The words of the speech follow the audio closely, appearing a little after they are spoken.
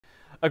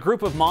A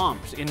group of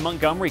moms in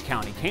Montgomery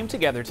County came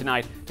together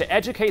tonight to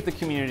educate the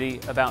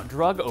community about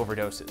drug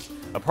overdoses,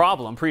 a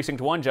problem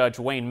Precinct 1 Judge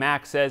Wayne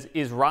Mack says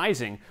is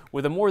rising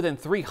with a more than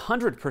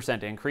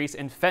 300% increase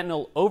in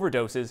fentanyl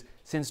overdoses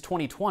since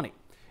 2020.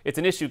 It's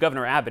an issue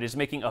Governor Abbott is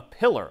making a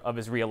pillar of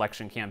his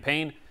re-election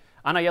campaign.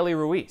 Anayeli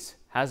Ruiz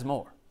has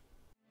more.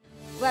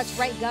 Well, that's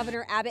right,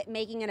 Governor Abbott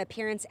making an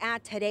appearance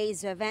at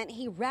today's event.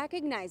 He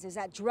recognizes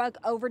that drug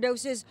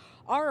overdoses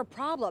are a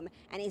problem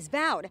and he's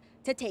vowed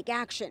to take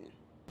action.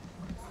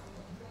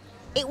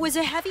 It was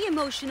a heavy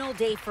emotional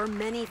day for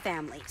many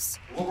families.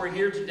 What we're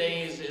here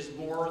today is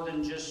more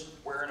than just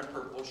wearing a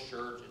purple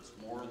shirt. It's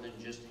more than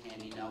just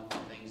handing out the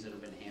things that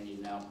have been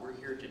handing out. We're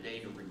here today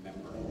to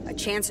remember. A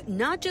chance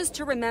not just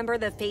to remember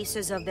the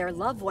faces of their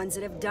loved ones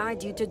that have died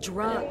due to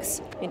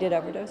drugs. He did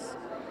overdose.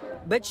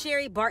 But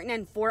Sherry Barton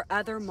and 4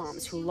 other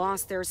moms who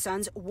lost their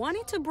sons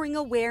wanted to bring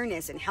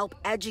awareness and help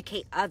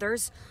educate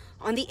others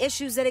on the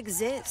issues that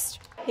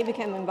exist. He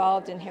became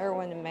involved in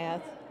heroin and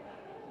meth,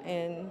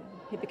 and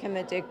he became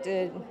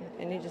addicted,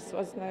 and he just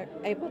wasn't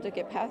able to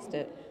get past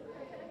it.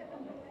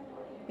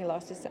 He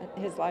lost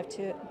his life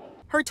to it.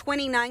 Her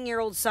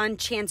 29-year-old son,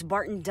 Chance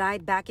Barton,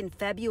 died back in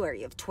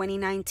February of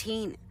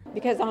 2019.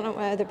 Because I don't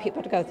want other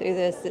people to go through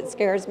this. It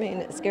scares me,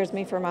 and it scares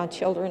me for my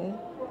children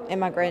and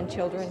my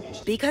grandchildren.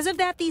 Because of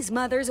that, these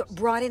mothers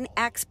brought in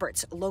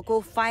experts,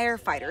 local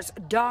firefighters,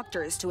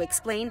 doctors to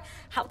explain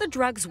how the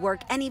drugs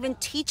work and even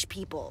teach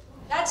people.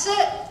 That's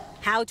it.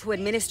 How to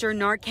administer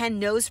Narcan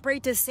nose spray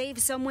to save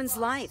someone's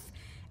life.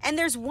 And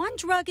there's one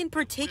drug in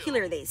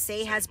particular they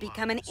say has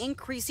become an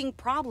increasing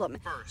problem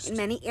in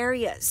many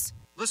areas.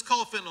 Let's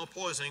call fentanyl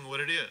poisoning what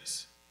it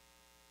is.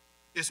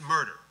 It's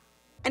murder.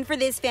 And for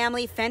this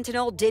family,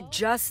 fentanyl did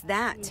just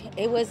that.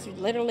 It was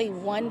literally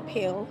one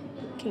pill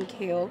can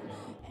kill.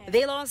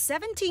 They lost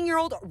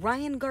 17-year-old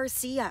Ryan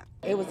Garcia.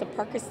 It was a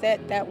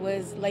Percocet that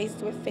was laced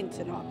with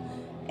fentanyl.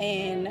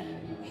 And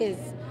his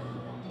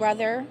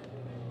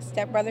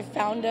stepbrother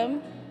found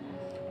him,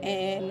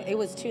 and it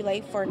was too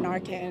late for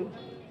Narcan.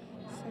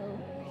 So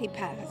he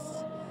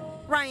passed.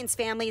 Ryan's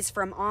family is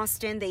from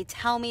Austin. They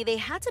tell me they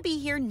had to be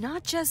here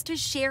not just to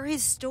share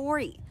his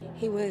story.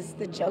 He was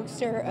the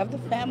jokester of the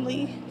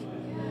family.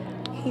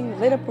 He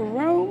lit up a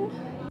room.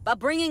 But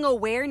bringing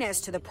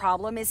awareness to the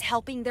problem is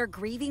helping their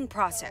grieving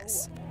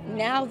process.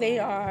 Now they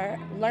are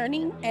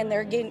learning, and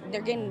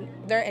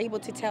they're able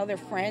to tell their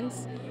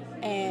friends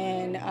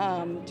and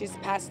just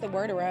pass the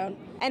word around.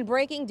 And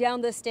breaking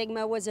down the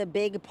stigma was a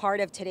big part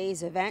of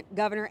today's event.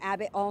 Governor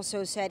Abbott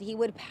also said he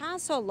would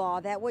pass a law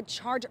that would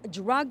charge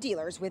drug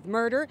dealers with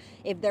murder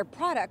if their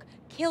product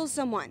kills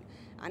someone.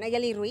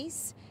 Anayeli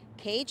Ruiz,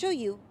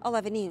 KHOU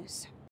 11 News.